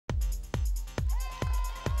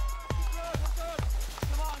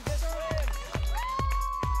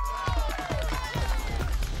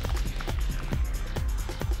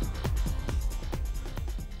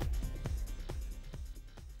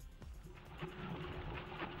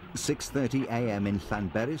6:30 a.m. in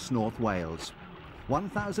Llanberis, North Wales.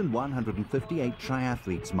 1,158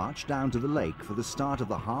 triathletes marched down to the lake for the start of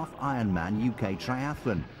the half Ironman UK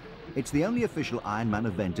Triathlon. It's the only official Ironman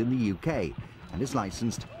event in the UK and is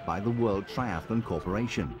licensed by the World Triathlon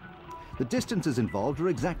Corporation. The distances involved are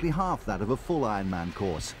exactly half that of a full Ironman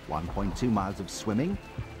course: 1.2 miles of swimming,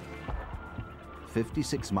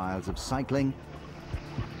 56 miles of cycling,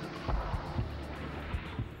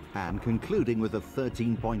 and concluding with a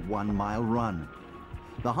 13.1-mile run.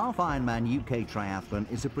 The Half Ironman UK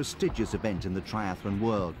Triathlon is a prestigious event in the triathlon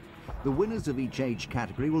world. The winners of each age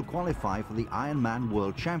category will qualify for the Ironman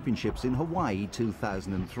World Championships in Hawaii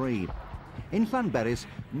 2003. In Llanberis,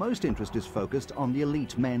 most interest is focused on the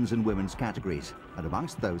elite men's and women's categories, and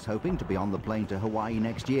amongst those hoping to be on the plane to Hawaii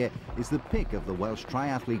next year is the pick of the Welsh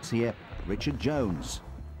triathletes here, Richard Jones.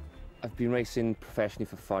 I've been racing professionally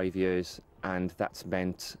for 5 years, and that's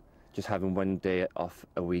meant just having one day off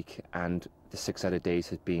a week, and the 6 other days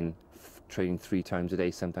has been training 3 times a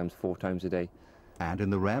day, sometimes 4 times a day. And in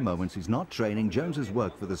the rare moments he's not training, Jones's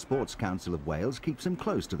work for the Sports Council of Wales keeps him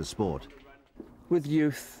close to the sport. With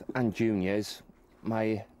youth and juniors,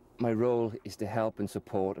 my role is to help and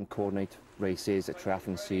support and coordinate races at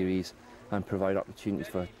triathlon series and provide opportunities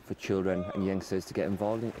for children and youngsters to get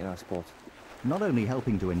involved in our sport. Not only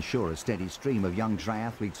helping to ensure a steady stream of young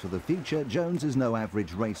triathletes for the future, Jones is no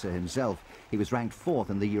average racer himself. He was ranked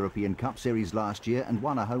 4th in the European Cup Series last year and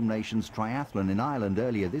won a home nations triathlon in Ireland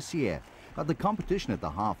earlier this year. But the competition at the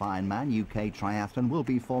Half Ironman UK Triathlon will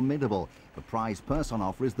be formidable. The prize purse on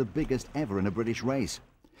offer is the biggest ever in a British race.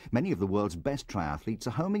 Many of the world's best triathletes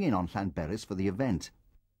are homing in on Llanberis for the event.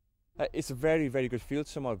 It's a very, very good field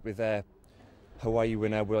somewhat with Hawaii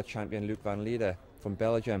winner, world champion Luke van Lierde from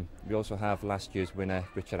Belgium. We also have last year's winner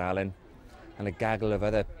Richard Allen and a gaggle of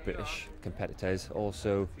other British competitors,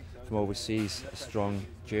 also from overseas, a strong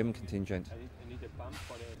German contingent.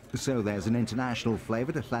 So there's an international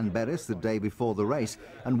flavour to Llanberis the day before the race,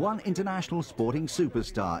 and one international sporting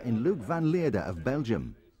superstar in Luke van Lierde of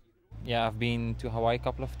Belgium. Yeah, I've been to Hawaii a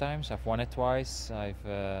couple of times. I've won it twice.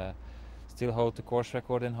 I've still hold the course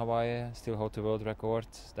record in Hawaii, still hold the world record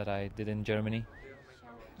that I did in Germany.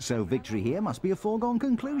 So victory here must be a foregone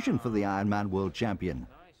conclusion for the Ironman world champion.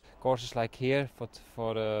 Courses like here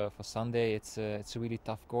for Sunday, it's a really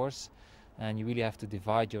tough course, and you really have to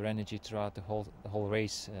divide your energy throughout the whole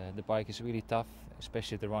race. The bike is really tough,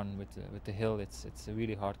 especially the run with the hill. It's a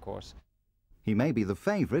really hard course. He may be the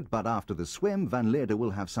favourite, but after the swim, Van Lierde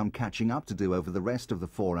will have some catching up to do over the rest of the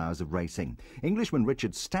 4 hours of racing. Englishman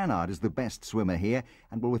Richard Stannard is the best swimmer here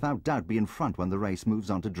and will without doubt be in front when the race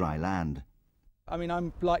moves on to dry land. I mean,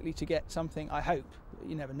 I'm likely to get something, I hope,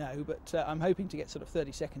 you never know, but I'm hoping to get sort of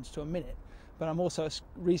 30 seconds to a minute. But I'm also a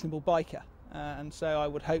reasonable biker, and so I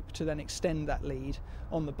would hope to then extend that lead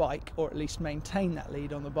on the bike, or at least maintain that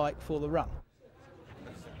lead on the bike for the run.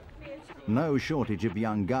 No shortage of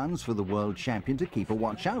young guns for the world champion to keep a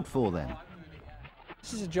watch out for then.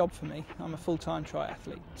 This is a job for me. I'm a full-time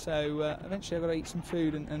triathlete, so eventually I've got to eat some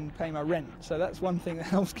food and pay my rent. So that's one thing that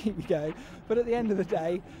helps keep me going. But at the end of the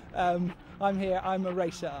day, I'm here, I'm a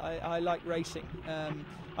racer. I like racing.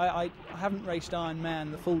 I haven't raced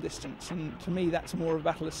Ironman the full distance, and to me that's more of a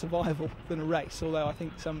battle of survival than a race, although I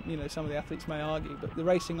think some of the athletes may argue. But the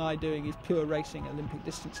racing I'm doing is pure racing, Olympic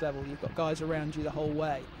distance level. You've got guys around you the whole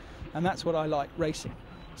way, and that's what I like, racing.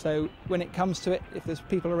 So when it comes to it, if there's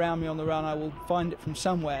people around me on the run, I will find it from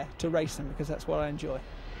somewhere to race them, because that's what I enjoy.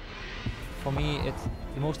 For me,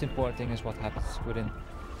 the most important thing is what happens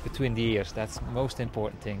between the years. That's the most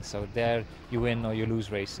important thing. So there you win or you lose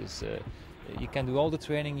races. You can do all the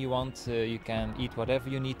training you want, you can eat whatever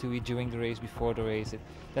you need to eat during the race, before the race.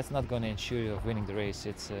 That's not going to ensure you of winning the race.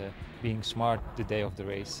 It's being smart the day of the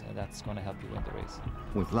race, and that's going to help you win the race.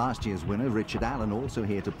 With last year's winner Richard Allen also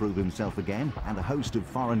here to prove himself again, and a host of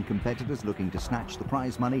foreign competitors looking to snatch the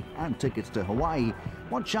prize money and tickets to Hawaii,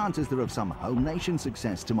 what chance is there of some home nation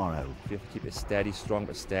success tomorrow? If you keep it steady, strong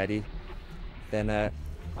but steady, then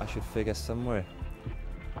I should figure somewhere.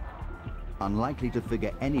 Unlikely to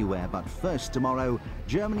figure anywhere, but first tomorrow,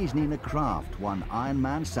 Germany's Nina Kraft won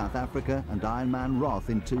Ironman South Africa and Ironman Roth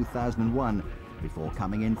in 2001, before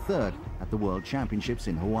coming in 3rd at the World Championships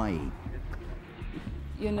in Hawaii.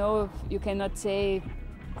 You know, you cannot say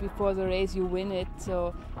before the race you win it,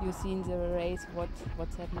 so you see in the race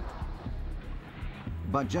what's happened.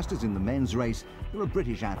 But just as in the men's race, there are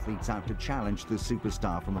British athletes out to challenge the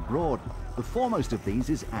superstar from abroad. The foremost of these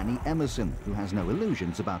is Annie Emerson, who has no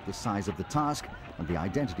illusions about the size of the task and the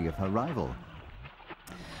identity of her rival.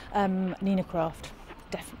 Nina Kraft.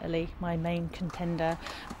 definitely my main contender.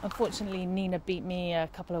 Unfortunately, Nina beat me a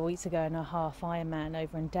couple of weeks ago in a half Ironman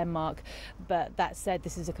over in Denmark, but that said,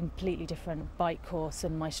 this is a completely different bike course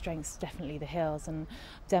and my strength's definitely the hills, and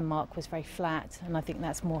Denmark was very flat and I think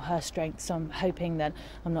that's more her strength, so I'm hoping that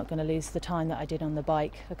I'm not going to lose the time that I did on the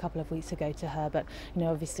bike a couple of weeks ago to her, but you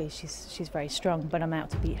know, obviously she's very strong, but I'm out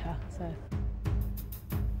to beat her. So.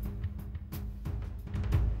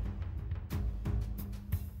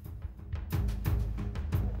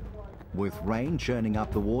 With rain churning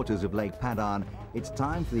up the waters of Lake Paddan, it's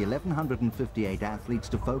time for the 1,158 athletes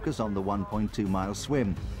to focus on the 1.2-mile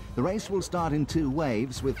swim. The race will start in 2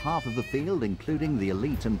 waves, with half of the field, including the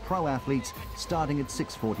elite and pro athletes, starting at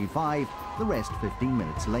 6:45, the rest 15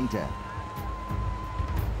 minutes later.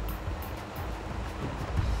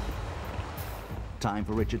 Time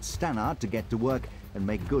for Richard Stannard to get to work and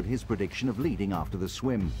make good his prediction of leading after the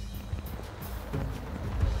swim.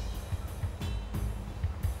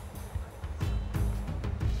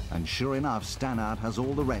 And sure enough, Stannard has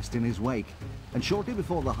all the rest in his wake. And shortly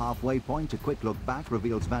before the halfway point, a quick look back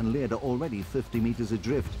reveals Van Lierde already 50 metres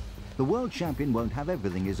adrift. The world champion won't have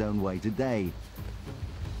everything his own way today.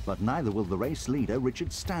 But neither will the race leader,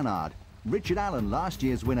 Richard Stannard. Richard Allen, last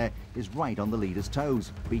year's winner, is right on the leader's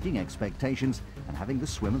toes, beating expectations and having the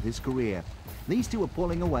swim of his career. These two are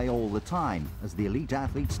pulling away all the time as the elite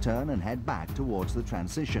athletes turn and head back towards the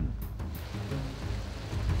transition.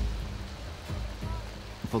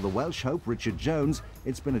 For the Welsh hope, Richard Jones,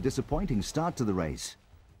 it's been a disappointing start to the race.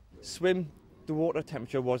 Swim, the water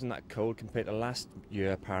temperature wasn't that cold compared to last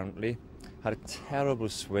year apparently. Had a terrible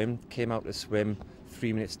swim, came out to swim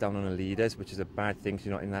 3 minutes down on the leaders, which is a bad thing because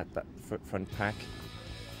you're not in that front pack.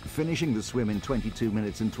 Finishing the swim in 22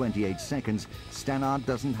 minutes and 28 seconds, Stannard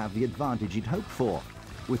doesn't have the advantage he'd hoped for.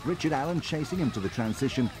 With Richard Allen chasing him to the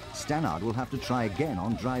transition, Stannard will have to try again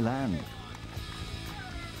on dry land.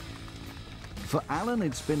 For Allen,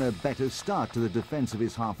 it's been a better start to the defence of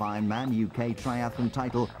his half Ironman UK Triathlon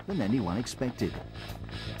title than anyone expected.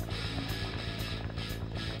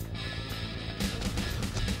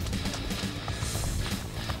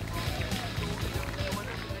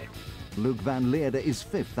 Luke Van Lierde is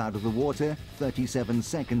 5th out of the water, 37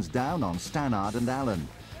 seconds down on Stannard and Allen.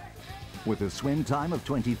 With a swim time of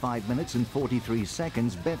 25 minutes and 43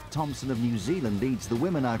 seconds, Beth Thompson of New Zealand leads the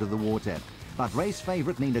women out of the water. But race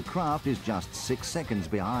favourite Nina Kraft is just 6 seconds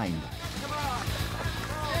behind.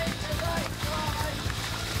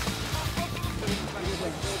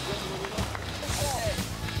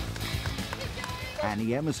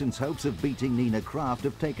 Annie Emerson's hopes of beating Nina Kraft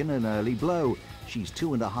have taken an early blow. She's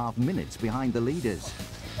 2.5 minutes behind the leaders.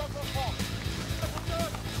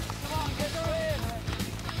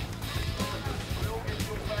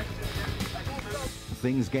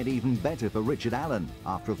 Things get even better for Richard Allen.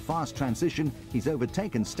 After a fast transition, he's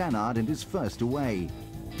overtaken Stannard and is first away.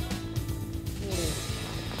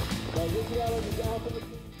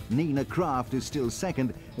 Nina Kraft is still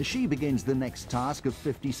second as she begins the next task of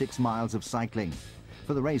 56 miles of cycling.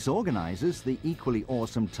 For the race organisers, the equally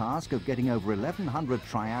awesome task of getting over 1,100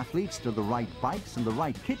 triathletes to the right bikes and the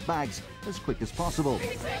right kit bags as quick as possible.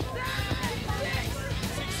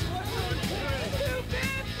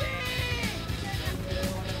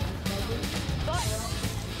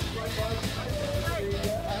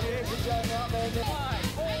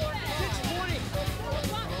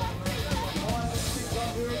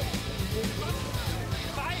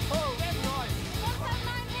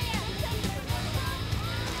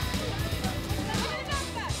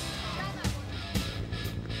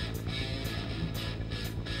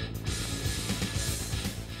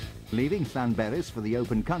 Leaving Llanberis for the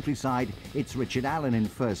open countryside, it's Richard Allen in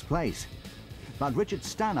first place. But Richard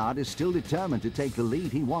Stannard is still determined to take the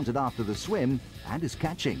lead he wanted after the swim and is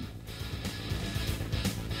catching.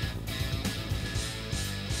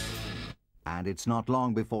 And it's not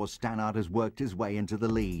long before Stannard has worked his way into the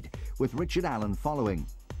lead, with Richard Allen following.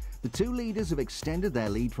 The two leaders have extended their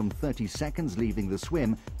lead from 30 seconds leaving the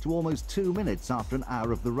swim to almost 2 minutes after an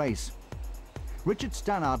hour of the race. Richard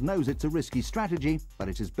Stannard knows it's a risky strategy, but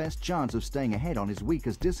it's his best chance of staying ahead on his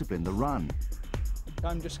weakest discipline, the run.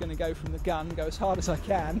 I'm just going to go from the gun, go as hard as I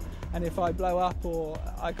can, and if I blow up or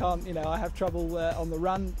I can't, I have trouble on the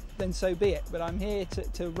run, then so be it. But I'm here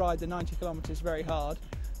to ride the 90 kilometres very hard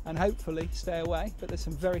and hopefully stay away. But there's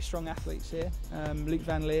some very strong athletes here. Luke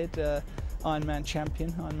Van Lierde, Ironman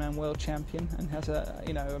champion, Ironman world champion, and has a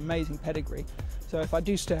amazing pedigree. So if I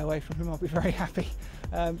do stay away from him, I'll be very happy.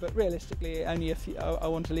 But realistically, only a few, I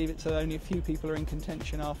want to leave it so only a few people are in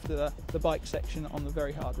contention after the bike section on the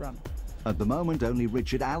very hard run. At the moment, only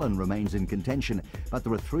Richard Allen remains in contention, but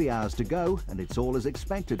there are 3 hours to go, and it's all as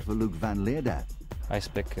expected for Luke Van Lierde.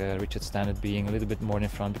 expect Richard Stannard being a little bit more in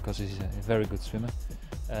front because he's a very good swimmer.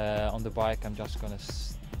 On the bike, I'm just going to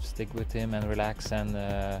stick with him and relax and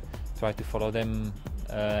try to follow them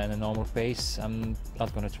in a normal pace. I'm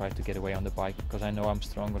not going to try to get away on the bike because I know I'm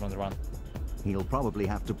stronger on the run. He'll probably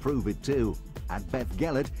have to prove it too. At Beth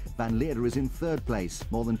Gellert, Van Leerde is in third place,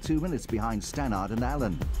 more than 2 minutes behind Stannard and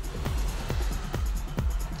Allen.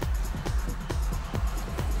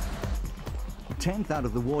 10th out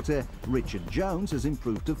of the water, Richard Jones has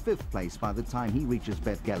improved to 5th place by the time he reaches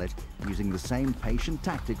Beth Gellert, using the same patient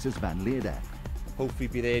tactics as Van Leerde. Hopefully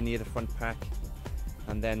be there near the front pack,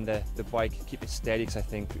 and then the bike, keep it steady, because I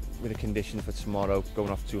think with the conditions for tomorrow, going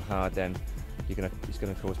off too hard, then it's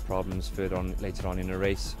going to cause problems further on, later on in the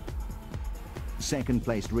race. Second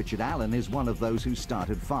placed Richard Allen is one of those who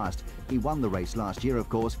started fast. He won the race last year, of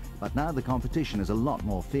course, but now the competition is a lot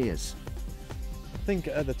more fierce. I think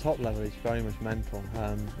at the top level it's very much mental.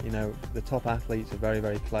 You know, the top athletes are very,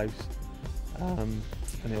 very close, and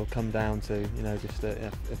it'll come down to, you know, just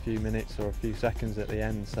a few minutes or a few seconds at the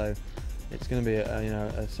end. So it's going to be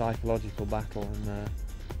a psychological battle, and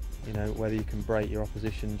you know, whether you can break your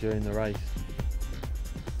opposition during the race.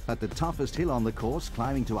 At the toughest hill on the course,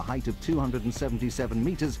 climbing to a height of 277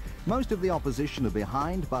 metres, most of the opposition are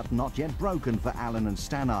behind, but not yet broken for Allen and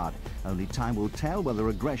Stannard. Only time will tell whether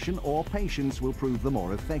aggression or patience will prove the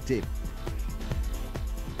more effective.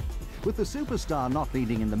 With the superstar not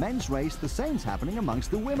leading in the men's race, the same's happening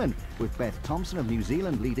amongst the women, with Beth Thompson of New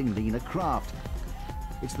Zealand leading Lena Kraft.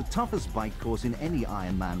 It's the toughest bike course in any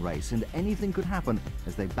Ironman race, and anything could happen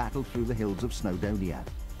as they battle through the hills of Snowdonia.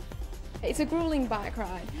 It's a grueling bike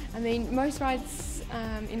ride. I mean, most rides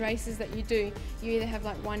in races that you do, you either have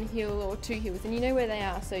like one hill or two hills, and you know where they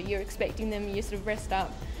are, so you're expecting them, you sort of rest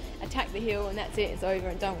up, attack the hill, and that's it, it's over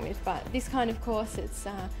and done with. But this kind of course, it's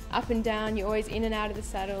up and down, you're always in and out of the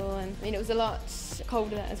saddle, and I mean, it was a lot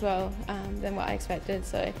colder as well than what I expected,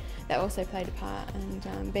 so that also played a part,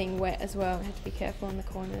 and being wet as well, I had to be careful on the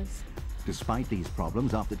corners. Despite these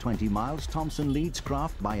problems, after 20 miles, Thompson leads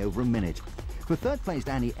Kraft by over a minute. For third-placed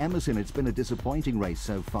Annie Emerson, it's been a disappointing race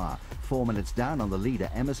so far. 4 minutes down on the leader,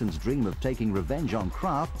 Emerson's dream of taking revenge on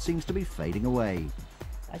Kraft seems to be fading away.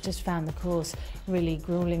 I just found the course really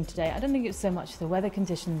grueling today. I don't think it was so much the weather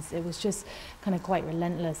conditions, it was just kind of quite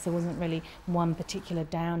relentless. There wasn't really one particular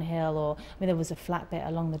downhill, or I mean, there was a flat bit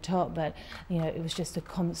along the top, but you know, it was just a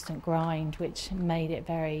constant grind, which made it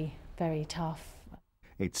very, very tough.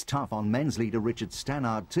 It's tough on men's leader Richard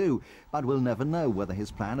Stannard too, but we'll never know whether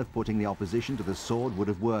his plan of putting the opposition to the sword would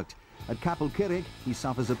have worked. At Kapelkirk, he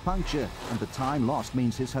suffers a puncture, and the time lost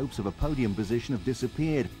means his hopes of a podium position have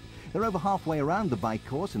disappeared. They're over halfway around the bike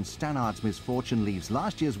course, and Stannard's misfortune leaves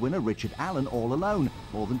last year's winner Richard Allen all alone,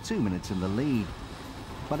 more than 2 minutes in the lead.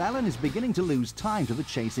 But Allen is beginning to lose time to the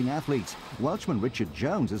chasing athletes. Welshman Richard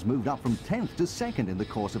Jones has moved up from 10th to 2nd in the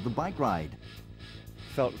course of the bike ride.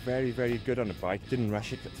 Felt very, very good on the bike. Didn't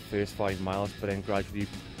rush it for the first 5 miles, but then gradually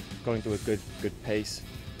got into a good pace.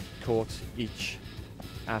 Caught each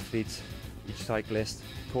athlete, each cyclist,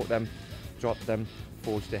 caught them, dropped them,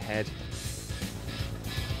 forged ahead.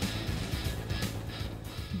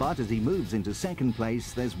 But as he moves into 2nd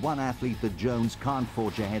place, there's one athlete that Jones can't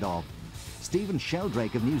forge ahead of: Stephen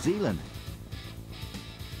Sheldrake of New Zealand.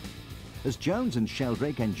 As Jones and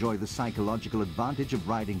Sheldrake enjoy the psychological advantage of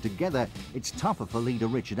riding together, it's tougher for leader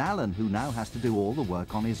Richard Allen, who now has to do all the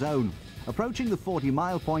work on his own. Approaching the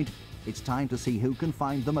 40-mile point, it's time to see who can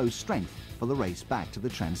find the most strength for the race back to the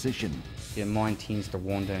transition. Your mind tends to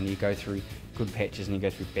wander, and you go through good patches and you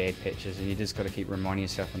go through bad patches, and you just got to keep reminding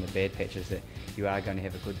yourself on the bad patches that you are going to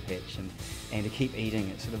have a good patch, and to keep eating.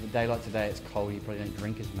 It's sort of a day like today, it's cold, you probably don't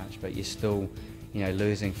drink as much, but you're still, you know,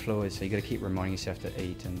 losing fluids, so you got to keep reminding yourself to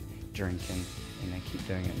eat and drink, and then keep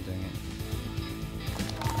doing it and doing it.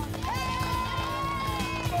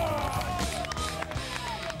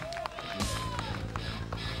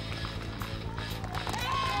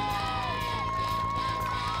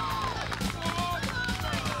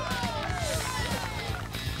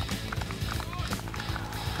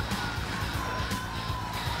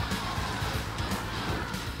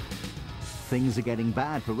 Things are getting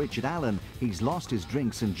bad for Richard Allen. He's lost his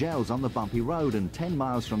drinks and gels on the bumpy road, and 10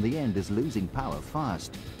 miles from the end is losing power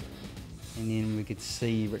fast. And then we could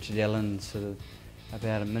see Richard Allen sort of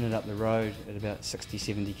about a minute up the road at about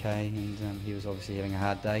 60-70k, and he was obviously having a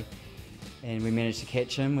hard day. And we managed to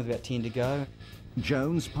catch him with about 10 to go.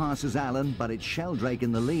 Jones passes Allen, but it's Sheldrake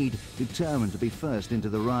in the lead, determined to be first into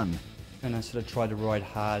the run. And I sort of tried to ride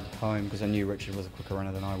hard home because I knew Richard was a quicker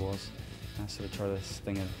runner than I was. I sort of tried to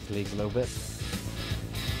sting his legs a little bit.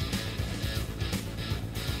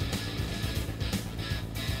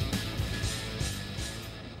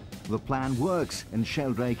 The plan works, and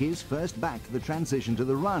Sheldrake is first back to the transition to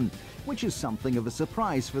the run, which is something of a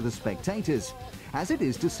surprise for the spectators, as it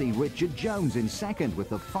is to see Richard Jones in second with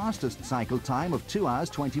the fastest cycle time of 2 hours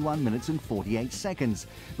 21 minutes and 48 seconds.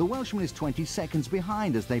 The Welshman is 20 seconds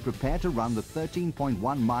behind as they prepare to run the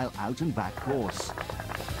 13.1 mile out and back course.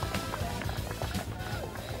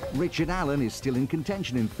 Richard Allen is still in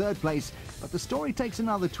contention in third place, but the story takes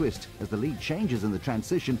another twist as the lead changes in the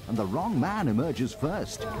transition and the wrong man emerges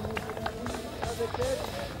first.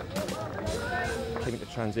 Came into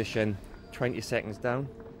transition 20 seconds down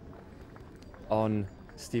on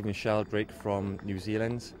Stephen Sheldrake from New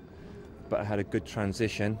Zealand, but I had a good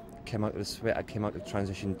transition. Came out of the sweat, I came out of the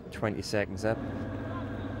transition 20 seconds up.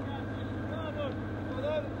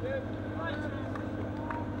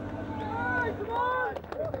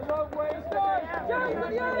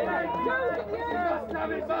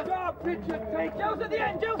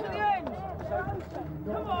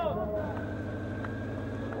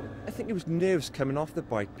 I think it was nerves coming off the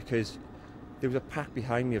bike because there was a pack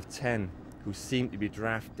behind me of 10 who seemed to be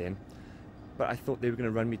drafting, but I thought they were going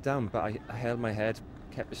to run me down, but I held my head,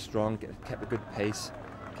 kept it strong, kept a good pace,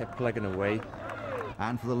 kept plugging away.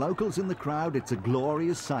 And for the locals in the crowd, it's a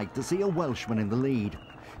glorious sight to see a Welshman in the lead.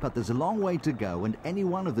 But there's a long way to go, and any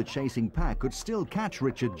one of the chasing pack could still catch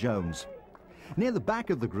Richard Jones. Near the back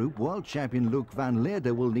of the group, world champion Luc van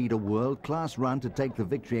Leerde will need a world-class run to take the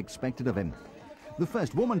victory expected of him. The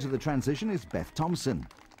first woman to the transition is Beth Thompson.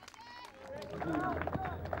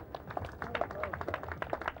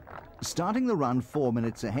 Starting the run 4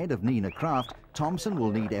 minutes ahead of Nina Kraft, Thompson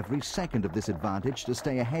will need every second of this advantage to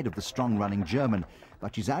stay ahead of the strong-running German,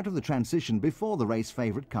 but she's out of the transition before the race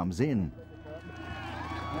favourite comes in.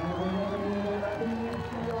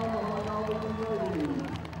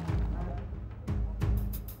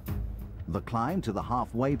 The climb to the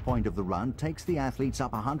halfway point of the run takes the athletes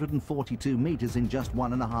up 142 metres in just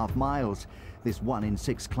 1.5 miles. This 1 in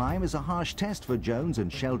 6 climb is a harsh test for Jones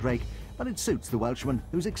and Sheldrake, but it suits the Welshman,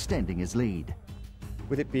 who's extending his lead.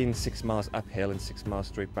 With it being 6 miles uphill and 6 miles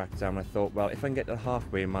straight back down, I thought, well, if I can get to the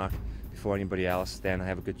halfway mark before anybody else, then I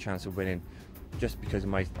have a good chance of winning. Just because of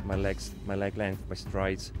my leg length, my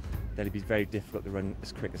strides, then it'd be very difficult to run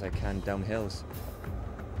as quick as I can down hills.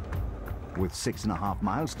 With 6.5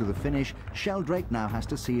 miles to the finish, Sheldrake now has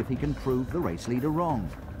to see if he can prove the race leader wrong.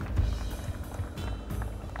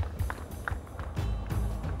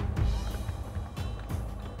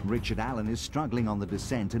 Richard Allen is struggling on the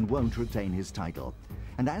descent and won't retain his title.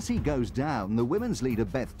 And as he goes down, the women's leader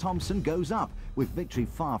Beth Thompson goes up, with victory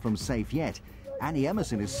far from safe yet. Annie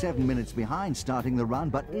Emerson is 7 minutes behind starting the run,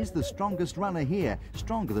 but is the strongest runner here,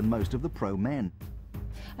 stronger than most of the pro men.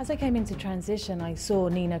 As I came into transition, I saw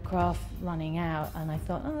Nina Kraft running out, and I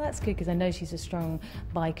thought, oh, that's good, because I know she's a strong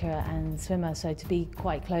biker and swimmer, so to be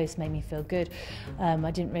quite close made me feel good. I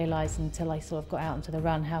didn't realise until I sort of got out into the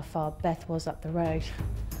run how far Beth was up the road.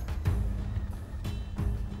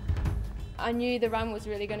 I knew the run was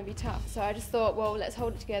really going to be tough, so I just thought, well, let's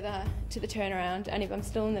hold it together to the turnaround, and if I'm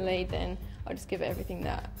still in the lead, then I'll just give it everything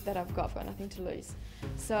that I've got. I've got nothing to lose.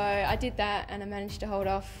 So I did that, and I managed to hold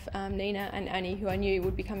off Nina and Annie, who I knew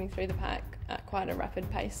would be coming through the pack at quite a rapid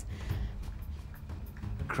pace.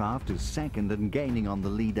 Kraft is second and gaining on the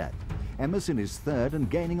leader. Emerson is third and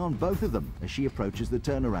gaining on both of them as she approaches the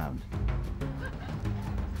turnaround.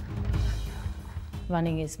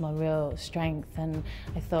 Running is my real strength, and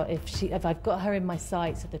I thought if I've got her in my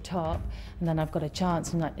sights at the top, and then I've got a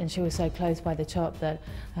chance, and she was so close by the top that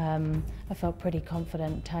I felt pretty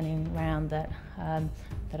confident turning around that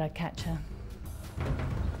I'd catch her.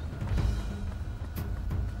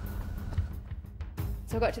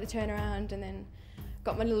 So I got to the turnaround and then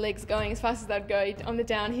got my little legs going as fast as I'd go on the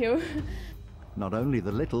downhill. Not only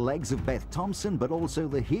the little legs of Beth Thompson, but also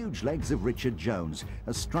the huge legs of Richard Jones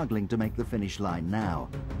are struggling to make the finish line now.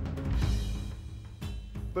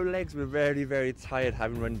 But legs were very, very tired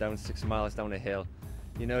having run down 6 miles down a hill.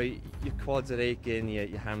 You know, your quads are aching, your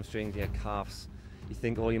hamstrings, your calves. You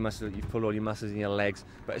think all your muscles, you pull all your muscles in your legs,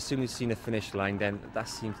 but as soon as you've seen a finish line, then that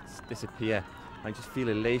seems to disappear. I just feel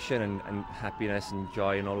elation and happiness and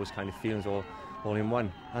joy and all those kind of feelings all in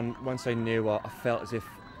one. And once I knew, I felt as if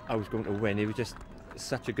I was going to win. It was just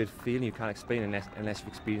such a good feeling. You can't explain it unless you've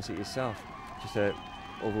experienced it yourself. Just an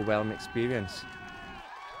overwhelming experience.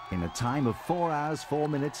 In a time of 4 hours, 4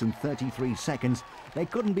 minutes and 33 seconds, there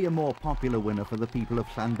couldn't be a more popular winner for the people of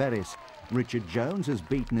Llanberis. Richard Jones has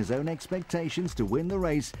beaten his own expectations to win the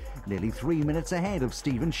race, nearly 3 minutes ahead of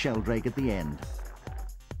Stephen Sheldrake at the end.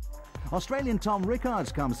 Australian Tom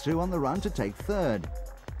Rickards comes through on the run to take third.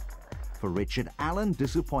 For Richard Allen,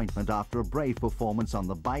 disappointment after a brave performance on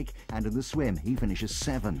the bike and in the swim. He finishes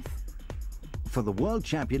 7th. For the world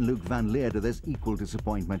champion Luc van Leerde, there's equal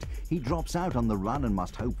disappointment. He drops out on the run and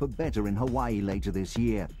must hope for better in Hawaii later this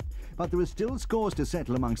year. But there are still scores to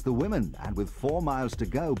settle amongst the women, and with 4 miles to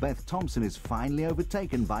go, Beth Thompson is finally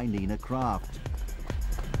overtaken by Nina Kraft.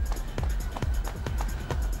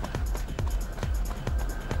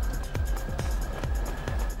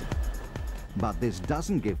 But this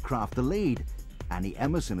doesn't give Kraft the lead. Annie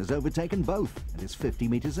Emerson has overtaken both and is 50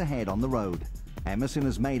 metres ahead on the road. Emerson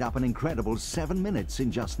has made up an incredible 7 minutes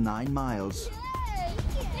in just 9 miles.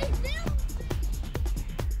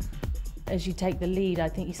 As you take the lead, I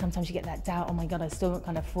think sometimes you get that doubt, oh my God, I've still got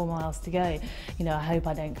kind of 4 miles to go. You know, I hope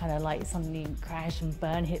I don't kind of like suddenly crash and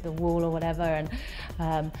burn, hit the wall or whatever.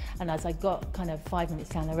 And as I got kind of 5 minutes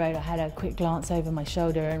down the road, I had a quick glance over my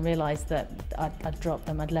shoulder and realised that I'd dropped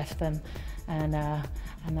them, I'd left them. And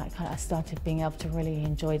that kind of, I started being able to really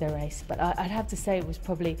enjoy the race. But I'd have to say it was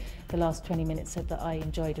probably the last 20 minutes that I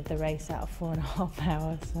enjoyed of the race out of 4.5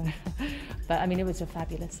 hours. So. But I mean, it was a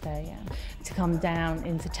fabulous day. Yeah. To come down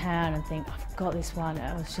into town and think, I've got this one,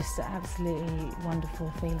 it was just an absolutely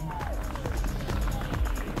wonderful feeling.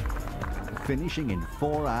 Finishing in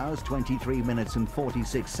 4 hours, 23 minutes and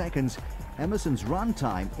 46 seconds, Emerson's run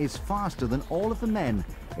time is faster than all of the men,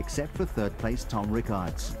 except for third place Tom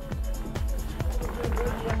Rickards.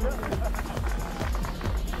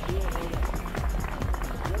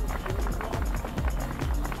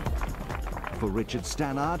 For Richard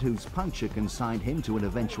Stannard, whose puncture consigned him to an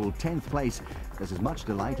eventual 10th place, there's as much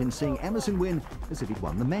delight in seeing Emerson win as if he'd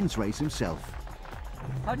won the men's race himself.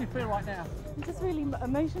 How do you feel right now? I'm just really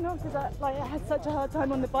emotional because I had such a hard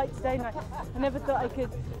time on the bike today, and I never thought I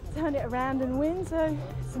could turn it around and win, so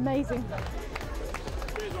it's amazing.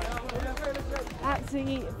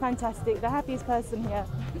 Absolutely fantastic. The happiest person here.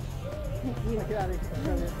 Thank you.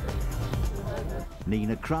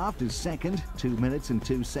 Nina Kraft is second, 2 minutes and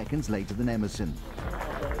 2 seconds later than Emerson.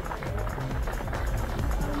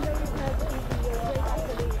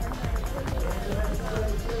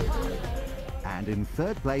 And in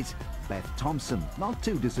third place, Beth Thompson, not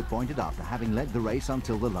too disappointed after having led the race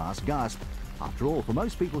until the last gasp. After all, for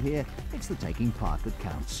most people here, it's the taking part that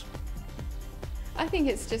counts. I think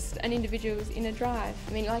it's just an individual's inner drive.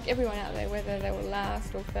 I mean, like everyone out there, whether they were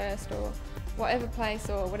last or first or whatever place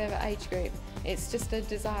or whatever age group, it's just a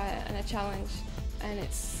desire and a challenge, and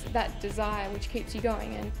it's that desire which keeps you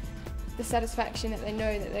going and the satisfaction that they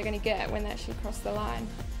know that they're going to get when they actually cross the line.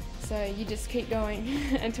 So you just keep going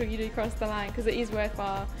until you do cross the line, because it is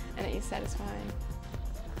worthwhile and it is satisfying.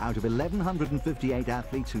 Out of 1,158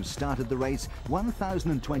 athletes who started the race,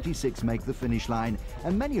 1,026 make the finish line,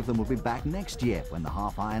 and many of them will be back next year when the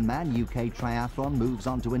Half Ironman UK Triathlon moves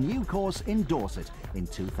on to a new course in Dorset in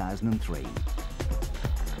 2003.